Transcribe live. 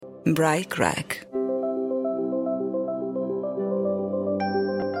Bright Crack.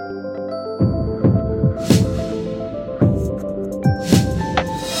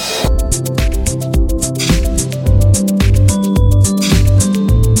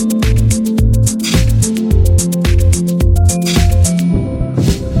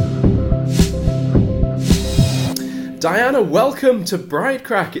 Diana, welcome to Bride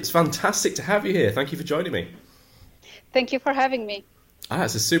Crack. It's fantastic to have you here. Thank you for joining me. Thank you for having me.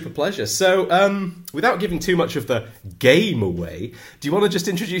 It's a super pleasure. So, without giving too much of the game away, do you want to just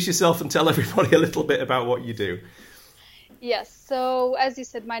introduce yourself and tell everybody a little bit about what you do? Yes, so as you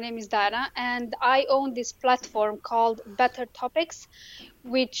said, my name is Diana, and I own this platform called Better Topics,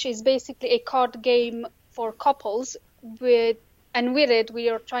 which is basically a card game for couples with it, we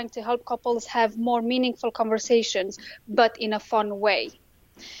are trying to help couples have more meaningful conversations, but in a fun way.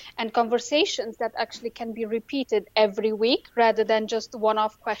 And conversations that actually can be repeated every week rather than just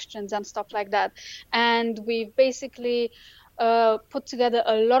one-off questions and stuff like that. And we've basically put together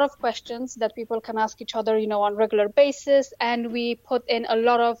a lot of questions that people can ask each other, on regular basis. And we put in a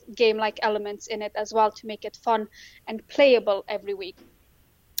lot of game-like elements in it as well to make it fun and playable every week.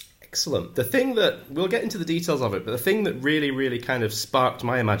 Excellent. The thing that, we'll get into the details of it, but the thing that really, really kind of sparked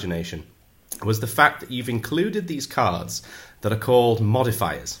my imagination was the fact that you've included these cards that are called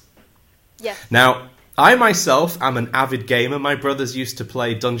modifiers. Yes. Now, I myself am an avid gamer. My brothers used to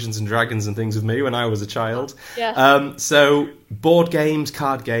play Dungeons and Dragons and things with me when I was a child. Yes. So board games,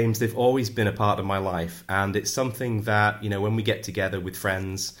 card games, they've always been a part of my life. And it's something that, when we get together with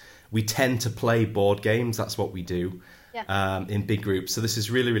friends, we tend to play board games. That's what we do. Yeah. In big groups. So this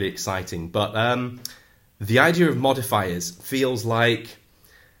is really, really exciting. But the idea of modifiers feels like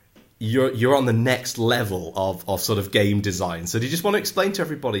you're on the next level of sort of game design. So do you just want to explain to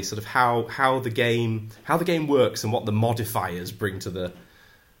everybody sort of how the game works and what the modifiers bring to the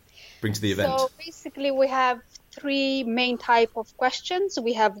event? So basically we have three main type of questions.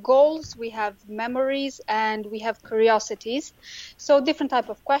 We have goals, we have memories, and we have curiosities. So different type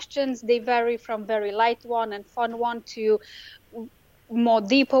of questions. They vary from very light one and fun one to more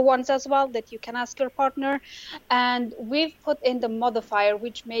deeper ones as well that you can ask your partner. And we've put in the modifier,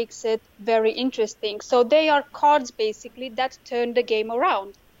 which makes it very interesting. So they are cards basically that turn the game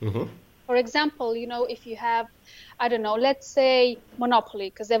around. Mm-hmm. For example, if you have, I don't know, let's say Monopoly,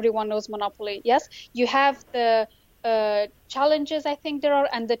 because everyone knows Monopoly. Yes, you have the challenges, I think there are,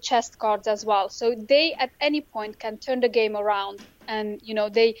 and the chest cards as well. So they at any point can turn the game around, and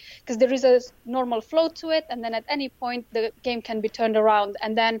because there is a normal flow to it, and then at any point the game can be turned around.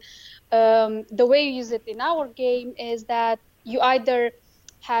 And then the way you use it in our game is that you either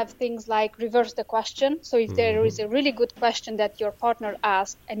have things like reverse the question. So if there is a really good question that your partner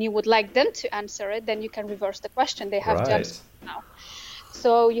asked and you would like them to answer it, then you can reverse the question. They have to answer now.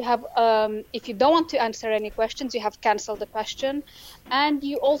 So you have, if you don't want to answer any questions, you have cancel the question. And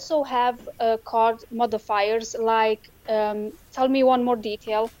you also have card modifiers like tell me one more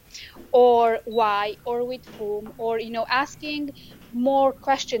detail, or why, or with whom, or, asking more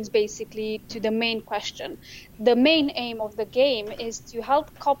questions basically to the main question. The main aim of the game is to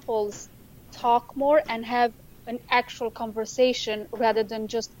help couples talk more and have an actual conversation rather than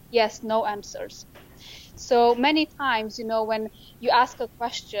just yes, no answers. So many times, when you ask a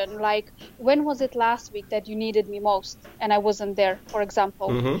question like, when was it last week that you needed me most and I wasn't there, for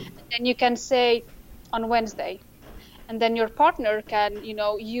example, then you can say on Wednesday. And then your partner can,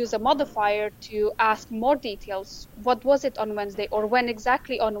 use a modifier to ask more details. What was it on Wednesday, or when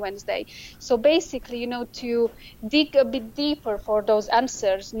exactly on Wednesday? So basically, to dig a bit deeper for those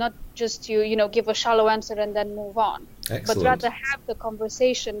answers, not just to, give a shallow answer and then move on. Excellent. But rather have the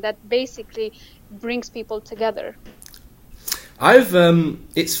conversation that basically brings people together.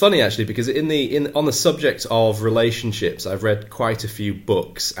 It's funny actually, because on the subject of relationships, I've read quite a few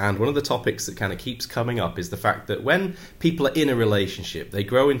books, and one of the topics that kind of keeps coming up is the fact that when people are in a relationship, they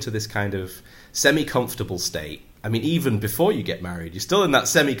grow into this kind of semi-comfortable state. I mean, even before you get married, you're still in that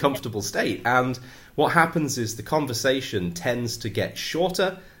semi-comfortable state, and what happens is the conversation tends to get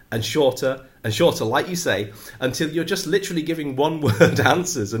shorter and shorter and shorter, like you say, until you're just literally giving one-word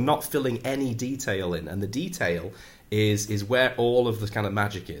answers and not filling any detail in, and the detail is where all of the kind of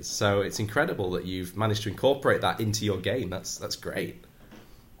magic is. So it's incredible that you've managed to incorporate that into your game. That's great.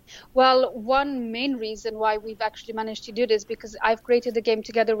 Well, one main reason why we've actually managed to do this, because I've created the game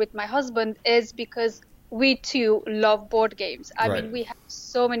together with my husband, is because we too love board games. I mean, we have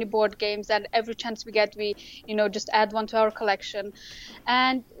so many board games, and every chance we get, we, just add one to our collection.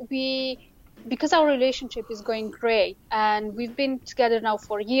 And we because our relationship is going great and we've been together now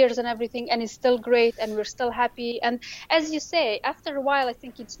for years and everything, and it's still great and we're still happy. And as you say, after a while, I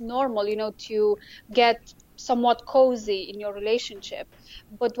think it's normal, to get somewhat cozy in your relationship.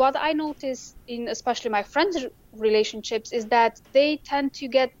 But what I notice in especially my friends' relationships is that they tend to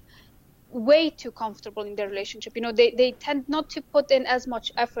get way too comfortable in their relationship. They tend not to put in as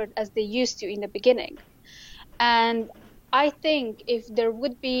much effort as they used to in the beginning. And I think if there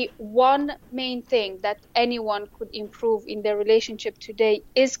would be one main thing that anyone could improve in their relationship today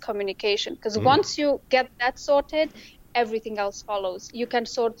is communication. Because once you get that sorted, everything else follows. You can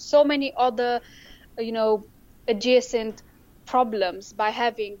sort so many other, adjacent problems by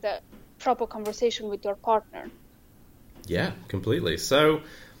having the proper conversation with your partner. Yeah, completely. So,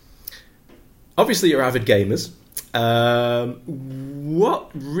 obviously you're avid gamers.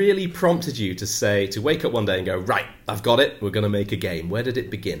 What really prompted you to wake up one day and go, right, I've got it, we're going to make a game? Where did it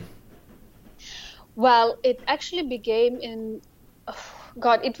begin? Well, it actually began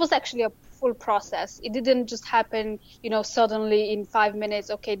it was actually a full process. It didn't just happen, suddenly in 5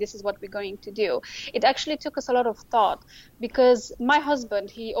 minutes, okay, this is what we're going to do. It actually took us a lot of thought, because my husband,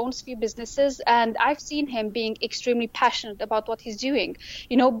 he owns few businesses, and I've seen him being extremely passionate about what he's doing,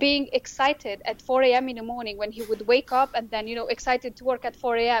 being excited at 4 a.m. in the morning when he would wake up, and then, excited to work at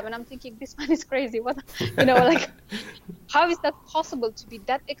 4 a.m. And I'm thinking, this man is crazy. What, like, how is that possible to be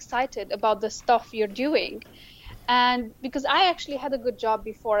that excited about the stuff you're doing? And because I actually had a good job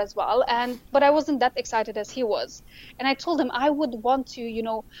before as well, but I wasn't that excited as he was. And I told him I would want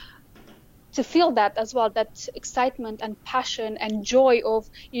to, to feel that as well, that excitement and passion and joy of,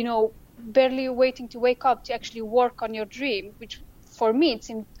 barely waiting to wake up to actually work on your dream, which for me, it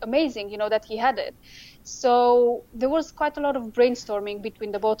seemed amazing, that he had it. So there was quite a lot of brainstorming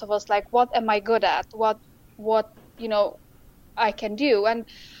between the both of us, like, what am I good at? What, I can do. And,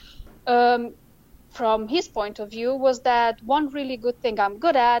 from his point of view, was that one really good thing I'm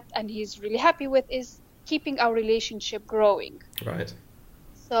good at and he's really happy with is keeping our relationship growing. Right.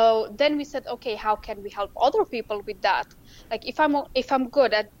 So then we said, okay, how can we help other people with that? Like, if I'm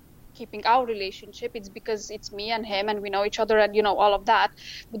good at keeping our relationship, it's because it's me and him and we know each other and, all of that.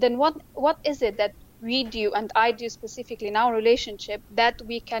 But then what is it that we do and I do specifically in our relationship that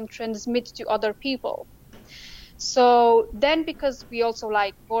we can transmit to other people? So then, because we also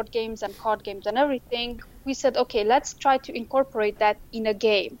like board games and card games and everything, we said, okay, let's try to incorporate that in a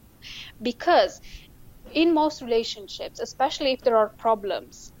game. Because in most relationships, especially if there are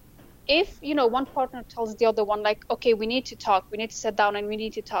problems, if, one partner tells the other one, like, okay, we need to talk, we need to sit down and we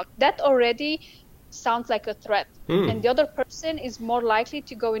need to talk, that already sounds like a threat. And the other person is more likely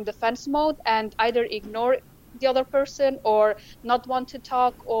to go in defense mode and either ignore the other person or not want to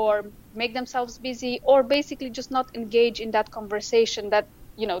talk or make themselves busy or basically just not engage in that conversation that,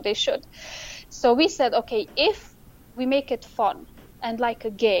 they should. So we said, okay, if we make it fun and like a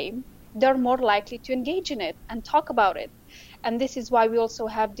game, they're more likely to engage in it and talk about it. And this is why we also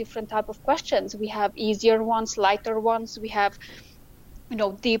have different type of questions. We have easier ones, lighter ones. We have,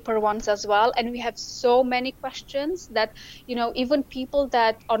 deeper ones as well. And we have so many questions that, even people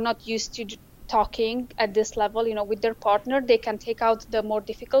that are not used to talking at this level, with their partner, they can take out the more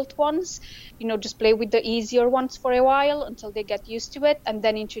difficult ones, just play with the easier ones for a while until they get used to it, and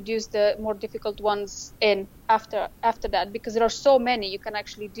then introduce the more difficult ones in after that, because there are so many. You can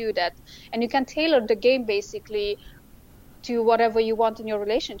actually do that, and you can tailor the game basically to whatever you want in your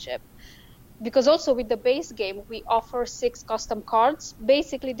relationship. Because also with the base game, we offer 6 custom cards.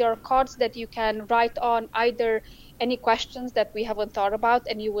 Basically, there are cards that you can write on either any questions that we haven't thought about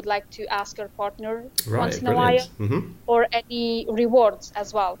and you would like to ask your partner once in a while, or any rewards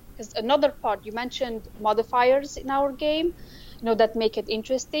as well. Because another part, you mentioned modifiers in our game, that make it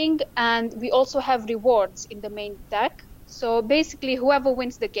interesting. And we also have rewards in the main deck. So basically, whoever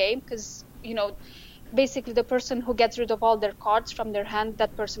wins the game, because, basically the person who gets rid of all their cards from their hand,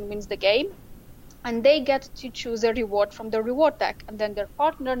 that person wins the game. And they get to choose a reward from the reward deck, and then their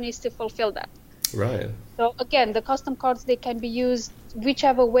partner needs to fulfill that. Right. So again, the custom cards, they can be used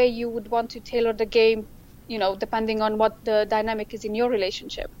whichever way you would want to tailor the game, depending on what the dynamic is in your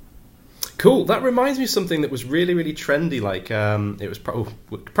relationship. Cool. That reminds me of something that was really, really trendy. Like, it was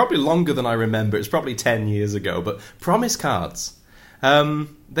probably longer than I remember. It was probably 10 years ago. But promise cards.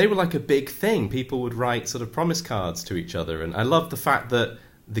 They were like a big thing. People would write sort of promise cards to each other. And I love the fact that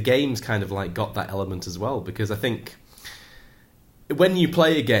the games kind of like got that element as well, because I think when you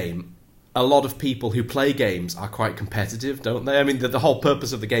play a game, a lot of people who play games are quite competitive, don't they? I mean, the whole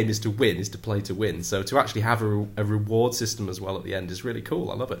purpose of the game is to win, is to play to win. So to actually have a reward system as well at the end is really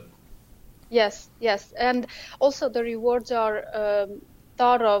cool. I love it. Yes. And also the rewards are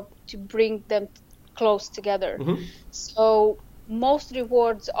thought of to bring them close together. Mm-hmm. So most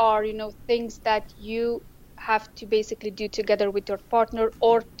rewards are, things that you have to basically do together with your partner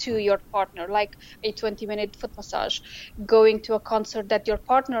or to your partner, like a 20-minute foot massage, going to a concert that your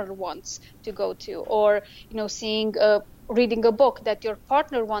partner wants to go to, or, reading a book that your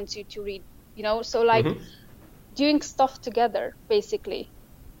partner wants you to read, so like Mm-hmm. doing stuff together, basically.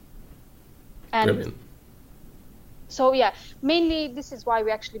 And Brilliant. so, yeah, mainly this is why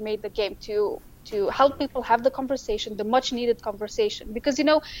we actually made the game, to help people have the conversation, the much needed conversation, because,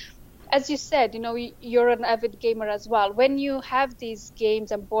 as you said, you're an avid gamer as well. When you have these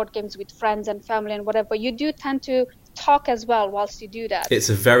games and board games with friends and family and whatever, you do tend to talk as well whilst you do that. It's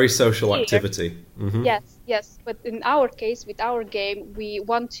a very social Here, activity. Mm-hmm. yes. But in our case, with our game, we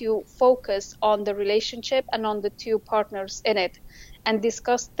want to focus on the relationship and on the two partners in it, and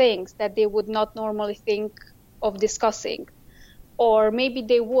discuss things that they would not normally think of discussing. Or maybe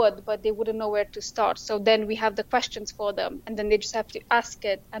they would, but they wouldn't know where to start. So then we have the questions for them, and then they just have to ask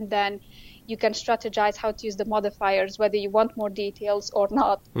it. And then you can strategize how to use the modifiers, whether you want more details or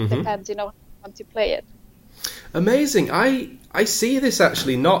not. Mm-hmm. Depends, how you want to play it. Amazing. I see this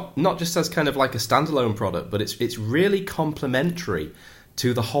actually not just as kind of like a standalone product, but it's really complementary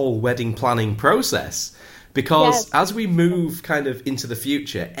to the whole wedding planning process. Because as we move kind of into the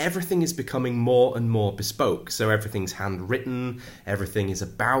future, everything is becoming more and more bespoke. So everything's handwritten, everything is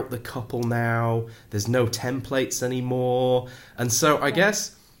about the couple now, there's no templates anymore. And so I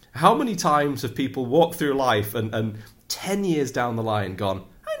guess, how many times have people walked through life and 10 years down the line gone,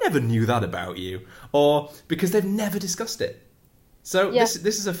 I never knew that about you? Or because they've never discussed it. So this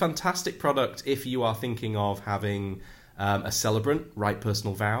is a fantastic product if you are thinking of having a celebrant write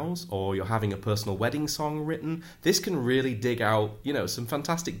personal vows, or you're having a personal wedding song written. This can really dig out, some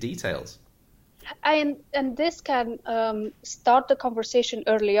fantastic details. And this can start the conversation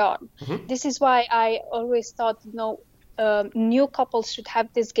early on. Mm-hmm. This is why I always thought, new couples should have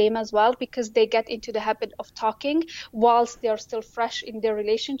this game as well, because they get into the habit of talking whilst they are still fresh in their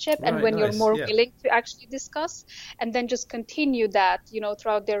relationship, and when you're more willing to actually discuss, and then just continue that,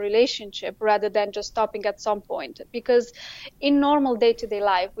 throughout their relationship, rather than just stopping at some point. Because in normal day-to-day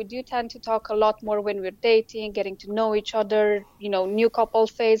life, we do tend to talk a lot more when we're dating, getting to know each other, new couple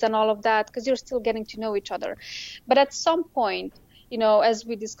phase and all of that, because you're still getting to know each other. But at some point, as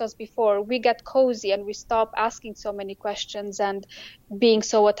we discussed before, we get cozy and we stop asking so many questions and being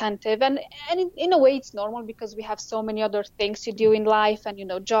so attentive. And in a way, it's normal, because we have so many other things to do in life, and,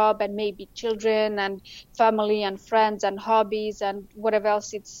 job, and maybe children and family and friends and hobbies and whatever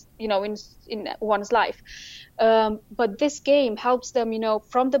else it's, in one's life. But this game helps them,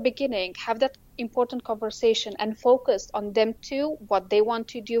 from the beginning, have that important conversation and focus on them too, what they want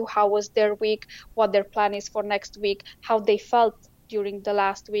to do, how was their week, what their plan is for next week, how they felt during the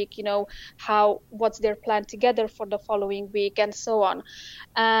last week, what's their plan together for the following week, and so on,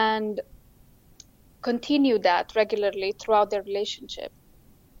 and continue that regularly throughout their relationship.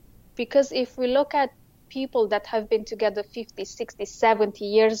 Because if we look at people that have been together 50, 60, 70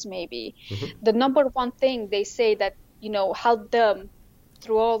 years maybe, the number one thing they say that, helped them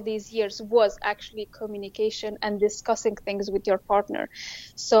through all these years was actually communication and discussing things with your partner.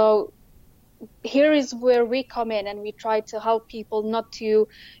 So here is where we come in, and we try to help people not to,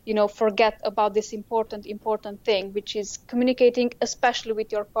 forget about this important thing, which is communicating, especially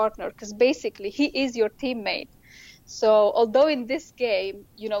with your partner, because basically he is your teammate. So although in this game,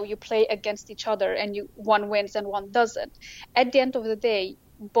 you play against each other and one wins and one doesn't, at the end of the day,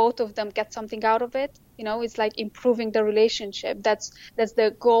 both of them get something out of it. It's like improving the relationship. That's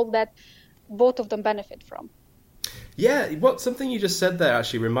the goal that both of them benefit from. Yeah, something you just said there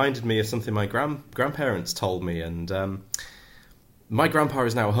actually reminded me of something my grandparents told me, and my grandpa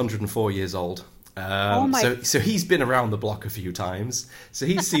is now 104 years old. So he's been around the block a few times, so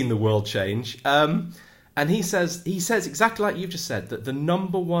he's seen the world change. And he says exactly like you've just said, that the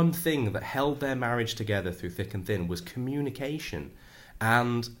number one thing that held their marriage together through thick and thin was communication.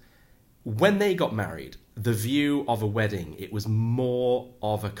 And when they got married, the view of a wedding, it was more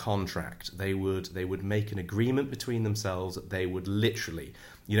of a contract. They would make an agreement between themselves that they would literally,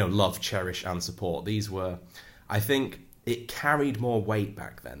 love, cherish, and support. These were, I think, it carried more weight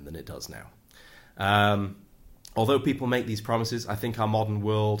back then than it does now. Although people make these promises, I think our modern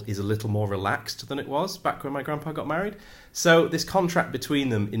world is a little more relaxed than it was back when my grandpa got married. So this contract between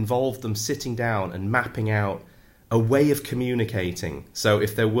them involved them sitting down and mapping out a way of communicating. So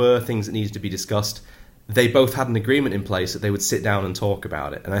if there were things that needed to be discussed, they both had an agreement in place that they would sit down and talk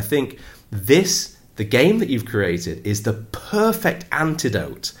about it. And I think this the game that you've created is the perfect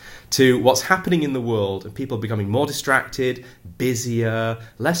antidote to what's happening in the world and people becoming more distracted, busier,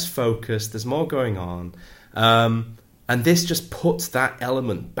 less focused, there's more going on. And this just puts that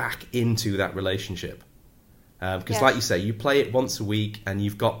element back into that relationship. Because like you say, you play it once a week and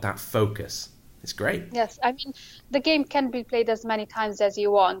you've got that focus. It's great. Yes, I mean, the game can be played as many times as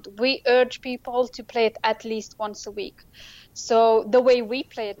you want. We urge people to play it at least once a week. So the way we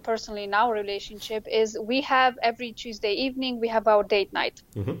play it personally in our relationship is we have every Tuesday evening, we have our date night.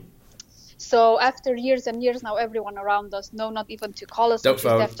 Mm-hmm. So after years and years now, everyone around us know not even to call us. Don't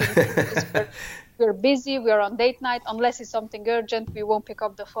phone. We're busy, we're on date night. Unless it's something urgent, we won't pick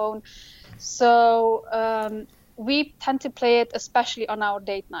up the phone. So we tend to play it especially on our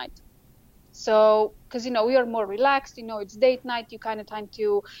date night. So, because, we are more relaxed, it's date night, you kind of tend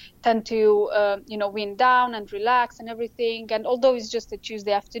to wind down and relax and everything. And although it's just a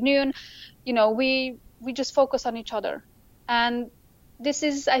Tuesday afternoon, we just focus on each other. And this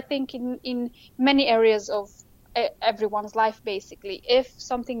is, I think, in many areas of everyone's life, basically. If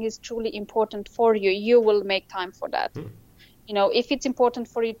something is truly important for you, you will make time for that. If it's important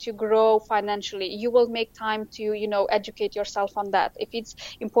for you to grow financially, you will make time to, educate yourself on that. If it's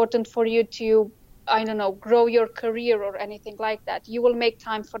important for you to, grow your career or anything like that, you will make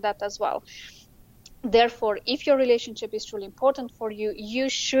time for that as well. Therefore, if your relationship is truly important for you, you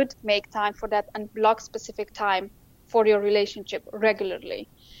should make time for that and block specific time for your relationship regularly.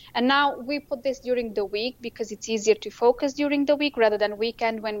 And now we put this during the week because it's easier to focus during the week rather than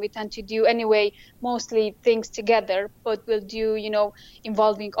weekend, when we tend to do anyway mostly things together, but we'll do,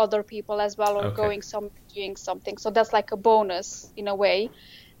 involving other people as well, or going doing something. So that's like a bonus in a way.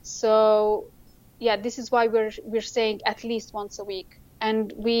 So yeah, this is why we're saying at least once a week.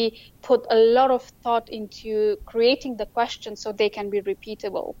 And we put a lot of thought into creating the questions so they can be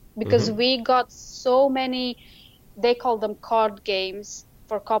repeatable, because we got so many, they call them card games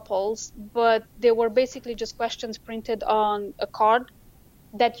for couples, but they were basically just questions printed on a card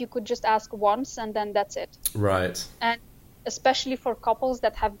that you could just ask once and then that's it. Right. And especially for couples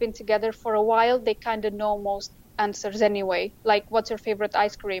that have been together for a while, they kind of know most answers anyway. Like, what's your favorite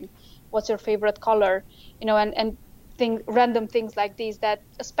ice cream? What's your favorite color? And random things like these that,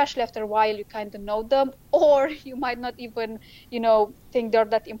 especially after a while, you kind of know them, or you might not even, think they're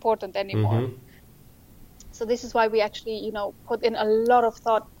that important anymore. So this is why we actually, put in a lot of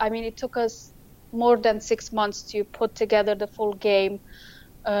thought. I mean, it took us more than 6 months to put together the full game,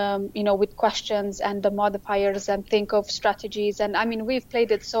 with questions and the modifiers and think of strategies. And I mean, we've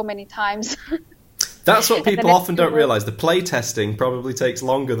played it so many times. That's what people often don't realize. The play testing probably takes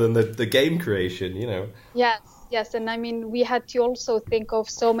longer than the game creation, Yes. And I mean, we had to also think of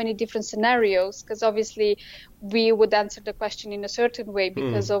so many different scenarios, because obviously we would answer the question in a certain way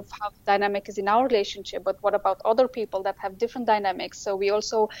because of how the dynamic is in our relationship. But what about other people that have different dynamics? So we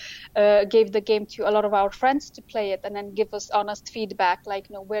also gave the game to a lot of our friends to play it and then give us honest feedback, like,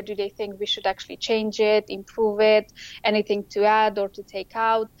 where do they think we should actually change it, improve it, anything to add or to take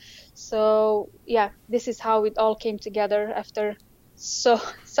out. So yeah, this is how it all came together after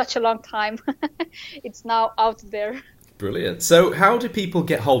such a long time. It's now out there. Brilliant. So how do people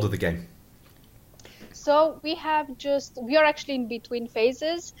get hold of the game? So we are actually in between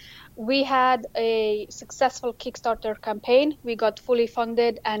phases. We had a successful Kickstarter campaign. We got fully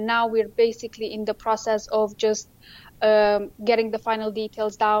funded, and now we're basically in the process of just getting the final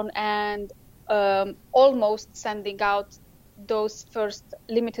details down and almost sending out those first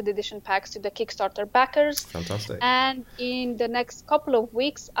limited edition packs to the Kickstarter backers. Fantastic. And in the next couple of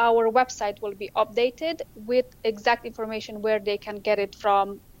weeks, our website will be updated with exact information where they can get it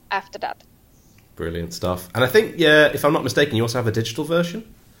from after that. Brilliant stuff. And I think, if I'm not mistaken, you also have a digital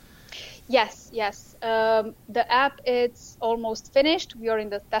version? Yes. The app, it's almost finished. We are in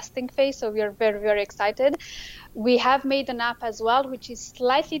the testing phase, so we are very, very excited. We have made an app as well, which is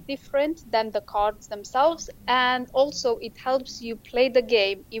slightly different than the cards themselves. And also it helps you play the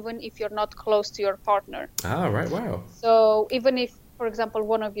game even if you're not close to your partner. Ah, right. Wow. So even if, for example,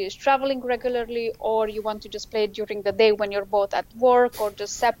 one of you is traveling regularly, or you want to just play it during the day when you're both at work or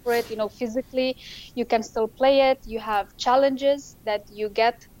just separate, physically, you can still play it. You have challenges that you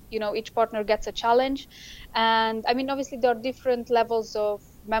get, each partner gets a challenge. And I mean, obviously there are different levels of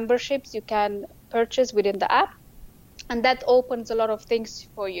memberships you can purchase within the app. And that opens a lot of things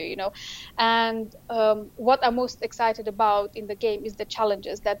for you, And what I'm most excited about in the game is the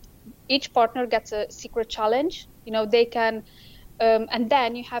challenges, that each partner gets a secret challenge. They can, and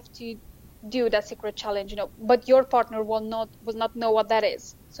then you have to do that secret challenge, but your partner will not know what that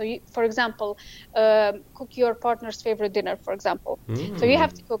is. So you, for example, cook your partner's favorite dinner, for example. So you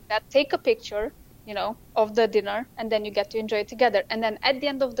have to cook that, take a picture, of the dinner, and then you get to enjoy it together. And then at the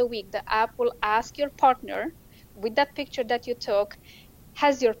end of the week, the app will ask your partner, with that picture that you took,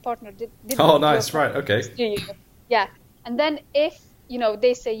 has your partner did Oh, your nice. Right. partner Okay. do you? Yeah. And then if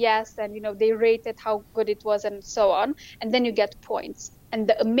they say yes, and they rate it, how good it was, and so on, and then you get points. And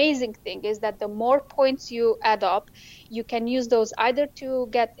the amazing thing is that the more points you add up, you can use those either to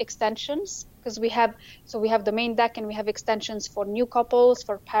get extensions, because we have the main deck, and we have extensions for new couples,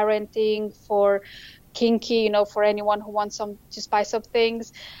 for parenting, for kinky, for anyone who wants some to spice up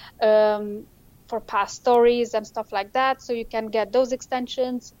things, for past stories and stuff like that. So you can get those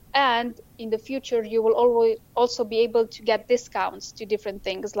extensions, and in the future you will always also be able to get discounts to different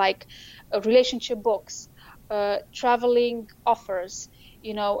things like relationship books, traveling offers,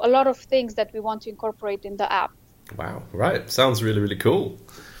 a lot of things that we want to incorporate in the app. Wow, right. Sounds really, really cool.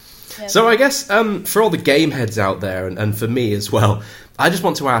 Yes. So I guess for all the game heads out there, and for me as well, I just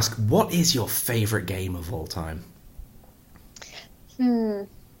want to ask, what is your favourite game of all time?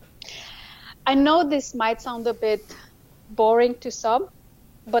 I know this might sound a bit boring to some,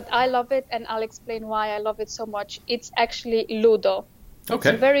 but I love it, and I'll explain why I love it so much. It's actually Ludo.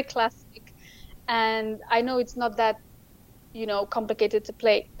 Okay. It's very classic, and I know it's not that, complicated to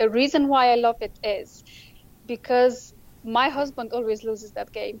play. The reason why I love it is because my husband always loses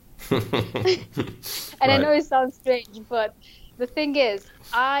that game. And I know it sounds strange, but the thing is,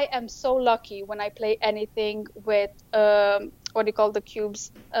 I am so lucky when I play anything with, what do you call the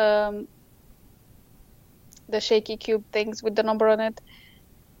cubes? The shaky cube things with the number on it.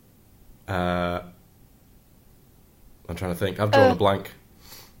 I'm trying to think. I've drawn a blank.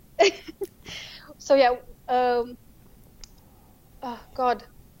 So yeah, oh God,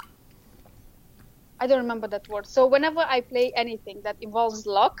 I don't remember that word. So whenever I play anything that involves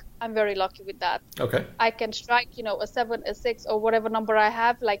luck, I'm very lucky with that. Okay. I can strike, a 7, a 6, or whatever number I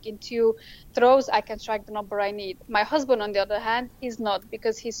have. Like in 2 throws, I can strike the number I need. My husband, on the other hand, he's not,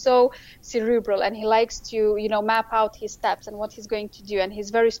 because he's so cerebral, and he likes to, map out his steps and what he's going to do. And he's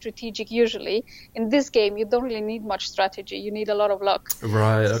very strategic usually. In this game, you don't really need much strategy. You need a lot of luck.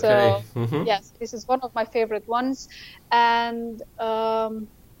 Right, okay. So, yes, this is one of my favorite ones. And,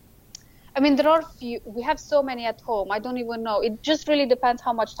 there are few. We have so many at home. I don't even know. It just really depends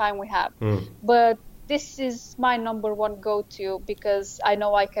how much time we have. But this is my number one go-to, because I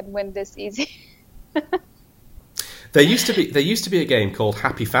know I can win this easy. There used to be a game called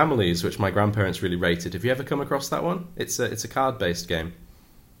Happy Families, which my grandparents really rated. Have you ever come across that one? It's a card-based game.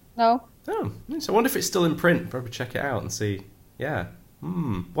 No. Oh, so I wonder if it's still in print. Probably check it out and see. Yeah.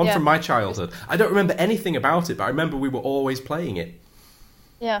 One from my childhood. I don't remember anything about it, but I remember we were always playing it.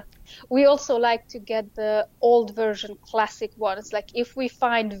 Yeah. We also like to get the old version classic ones. Like if we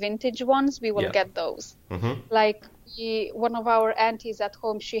find vintage ones, we will get those. Like one of our aunties at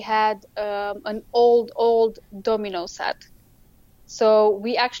home, she had an old domino set. So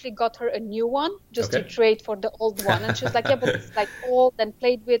we actually got her a new one just to trade for the old one. And she was like, yeah, but it's like old and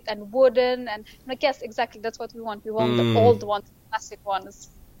played with and wooden. And I'm like, yes, exactly. That's what we want. We want the old ones, classic ones.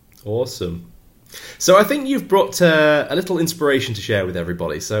 Awesome. So I think you've brought a little inspiration to share with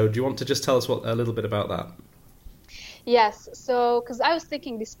everybody. So do you want to just tell us a little bit about that? Yes. So, because I was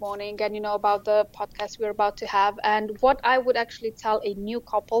thinking this morning, and about the podcast we're about to have, and what I would actually tell a new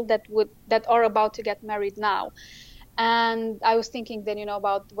couple that are about to get married now. And I was thinking then,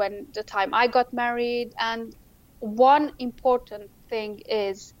 about when the time I got married. And one important thing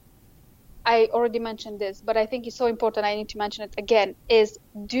is, I already mentioned this, but I think it's so important, I need to mention it again, is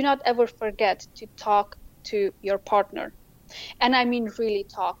do not ever forget to talk to your partner. And I mean really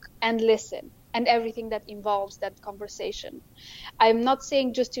talk and listen, and everything that involves that conversation. I'm not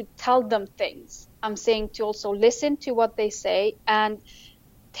saying just to tell them things. I'm saying to also listen to what they say and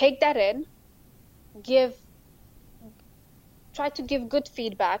take that in, try to give good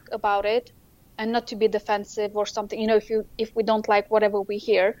feedback about it, and not to be defensive or something, if we don't like whatever we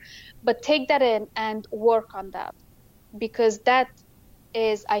hear, but take that in and work on that, because that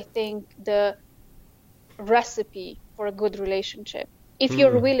is, I think, the recipe for a good relationship. If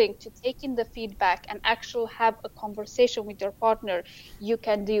you're willing to take in the feedback and actually have a conversation with your partner, you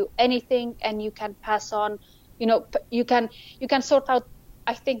can do anything, and you can pass on, you can sort out,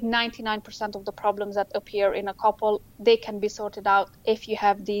 I think 99% of the problems that appear in a couple, they can be sorted out if you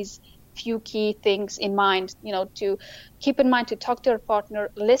have these few key things in mind, to keep in mind, to talk to your partner,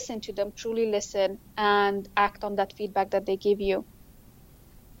 listen to them, truly listen, and act on that feedback that they give you.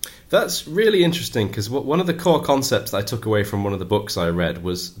 That's really interesting, because one of the core concepts that I took away from one of the books I read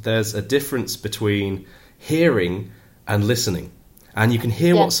was there's a difference between hearing and listening. And you can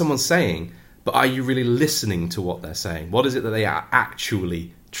hear what someone's saying, but are you really listening to what they're saying? What is it that they are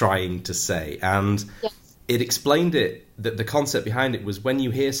actually trying to say. And Yes. it explained it, that the concept behind it was when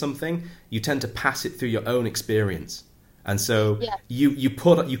you hear something, you tend to pass it through your own experience. And so Yeah.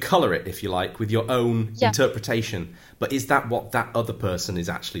 you colour it, if you like, with your own Yeah. interpretation. But is that what that other person is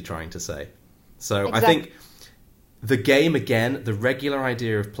actually trying to say? So Exactly. I think the game, again, the regular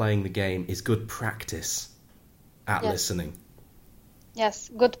idea of playing the game is good practice at Yes. listening. Yes,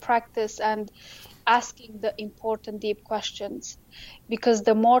 good practice and asking the important deep questions, because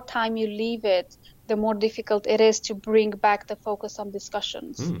the more time you leave it, the more difficult it is to bring back the focus on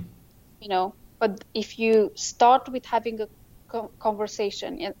discussions. You know, but if you start with having a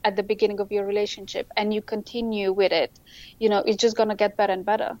conversation at the beginning of your relationship and you continue with it, you know, it's just going to get better and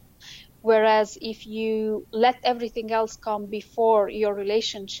better. Whereas if you let everything else come before your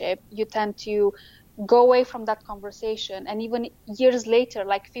relationship, you tend to go away from that conversation. And even years later,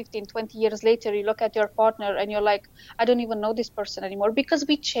 like 15, 20 years later, you look at your partner and you're like, I don't even know this person anymore, because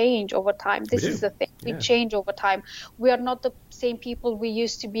we change over time. This is the thing. We change over time. We are not the same people we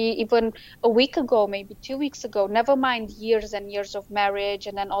used to be even a week ago, maybe 2 weeks ago, never mind years and years of marriage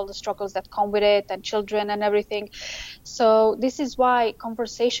and then all the struggles that come with it and children and everything. So this is why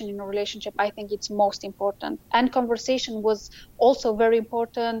conversation in a relationship, I think it's most important. And conversation was also very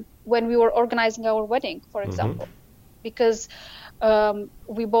important when we were organizing our wedding, for example, because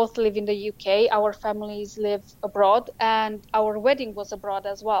we both live in the UK, our families live abroad, and our wedding was abroad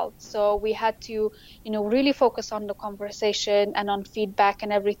as well. So we had to, you know, really focus on the conversation and on feedback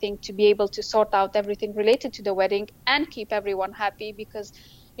and everything to be able to sort out everything related to the wedding and keep everyone happy, because,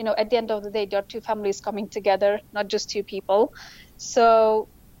 you know, at the end of the day, there are two families coming together, not just two people. So,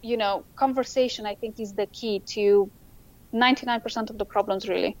 you know, conversation, I think, is the key to 99% of the problems,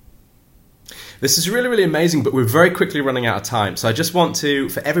 really. This is really, really amazing, but we're very quickly running out of time. So I just want to,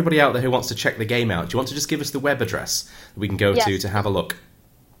 for everybody out there who wants to check the game out, do you want to just give us the web address that we can go to have a look?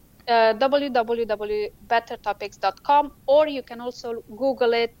 www.bettertopics.com, or you can also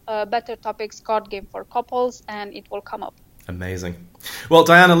Google it, Better Topics card game for couples, and it will come up. Amazing. Well,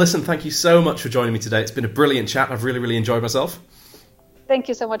 Diana, listen, thank you so much for joining me today. It's been a brilliant chat. I've really, really enjoyed myself. Thank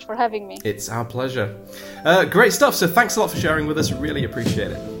you so much for having me. It's our pleasure. Great stuff. So thanks a lot for sharing with us. Really appreciate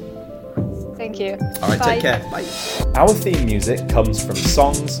it. Thank you. All right, Bye. Take care. Bye. Our theme music comes from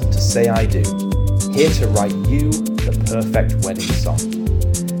Songs to Say I Do, here to write you the perfect wedding song.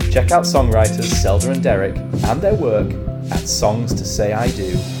 Check out songwriters Zelda and Derek and their work at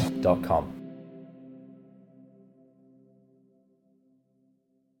songstosayido.com.